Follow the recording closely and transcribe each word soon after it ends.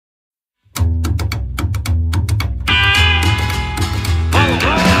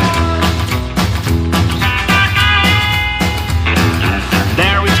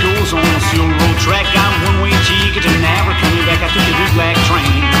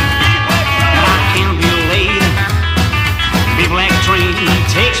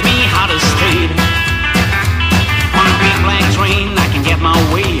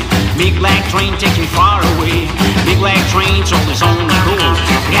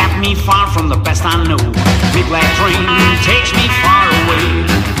me far from the best I know. Big black train takes me far away.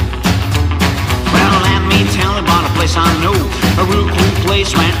 Well, let me tell you about a place I know, a real cool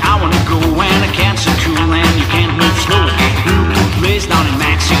place where I wanna go, and the cats are cool and you can't move slow. Real cool place down in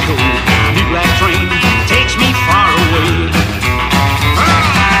Mexico.